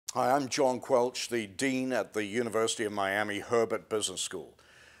Hi, I'm John Quelch, the Dean at the University of Miami Herbert Business School.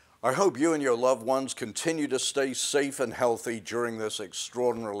 I hope you and your loved ones continue to stay safe and healthy during this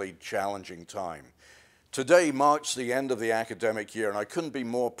extraordinarily challenging time. Today marks the end of the academic year, and I couldn't be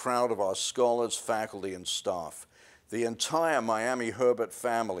more proud of our scholars, faculty, and staff. The entire Miami Herbert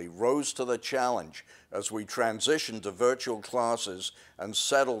family rose to the challenge as we transitioned to virtual classes and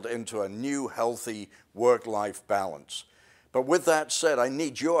settled into a new, healthy work-life balance. But with that said, I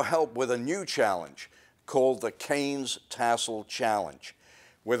need your help with a new challenge called the Canes Tassel Challenge.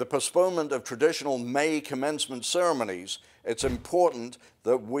 With the postponement of traditional May commencement ceremonies, it's important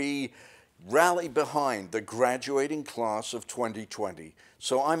that we rally behind the graduating class of 2020.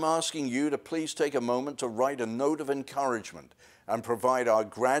 So I'm asking you to please take a moment to write a note of encouragement and provide our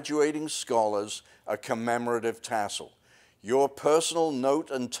graduating scholars a commemorative tassel. Your personal note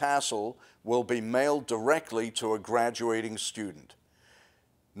and tassel will be mailed directly to a graduating student.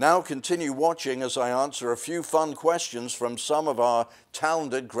 Now continue watching as I answer a few fun questions from some of our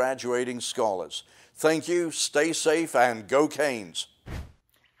talented graduating scholars. Thank you, stay safe, and go Canes!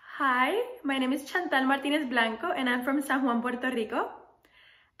 Hi, my name is Chantal Martinez Blanco and I'm from San Juan, Puerto Rico.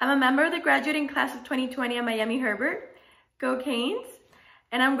 I'm a member of the graduating class of 2020 at Miami Herbert, go Canes,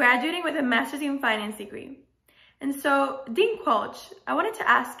 and I'm graduating with a master's in finance degree. And so, Dean Quelch, I wanted to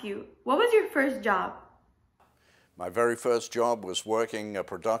ask you, what was your first job? My very first job was working a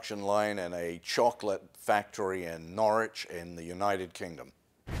production line in a chocolate factory in Norwich in the United Kingdom.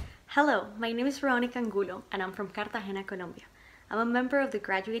 Hello, my name is Veronica Angulo and I'm from Cartagena, Colombia. I'm a member of the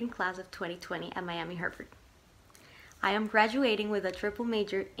graduating class of 2020 at Miami Herbert. I am graduating with a triple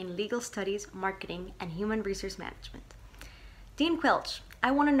major in legal studies, marketing, and human resource management. Dean Quelch,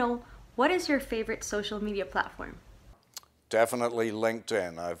 I want to know, what is your favorite social media platform? Definitely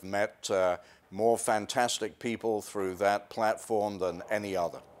LinkedIn. I've met more fantastic people through that platform than any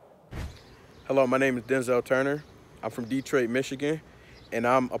other. Hello, my name is Denzel Turner. I'm from Detroit, Michigan, and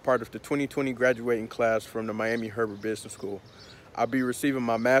I'm a part of the 2020 graduating class from the Miami Herbert Business School. I'll be receiving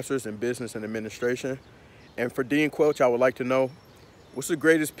my master's in business and administration. And for Dean Quelch, I would like to know, what's the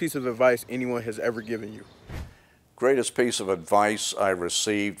greatest piece of advice anyone has ever given you? Greatest piece of advice I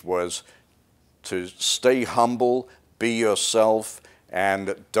received was to stay humble, be yourself,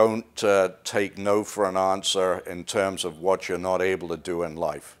 and don't take no for an answer in terms of what you're not able to do in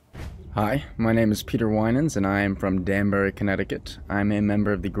life. Hi, my name is Peter Winans and I am from Danbury, Connecticut. I'm a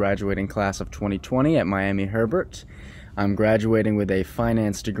member of the graduating class of 2020 at Miami Herbert. I'm graduating with a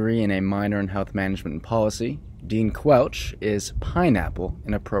finance degree and a minor in health management and policy. Dean Quelch is pineapple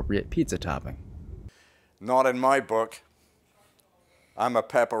an appropriate pizza topping? Not in my book. I'm a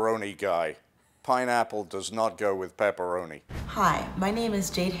pepperoni guy. Pineapple does not go with pepperoni. Hi, my name is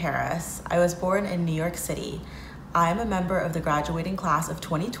Jade Harris. I was born in New York City. I am a member of the graduating class of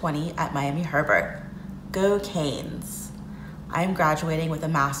 2020 at Miami Herbert. Go Canes! I am graduating with a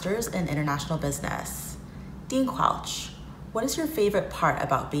master's in international business. Dean Quelch, what is your favorite part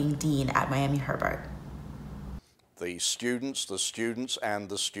about being dean at Miami Herbert? The students, and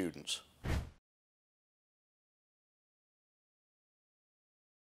the students.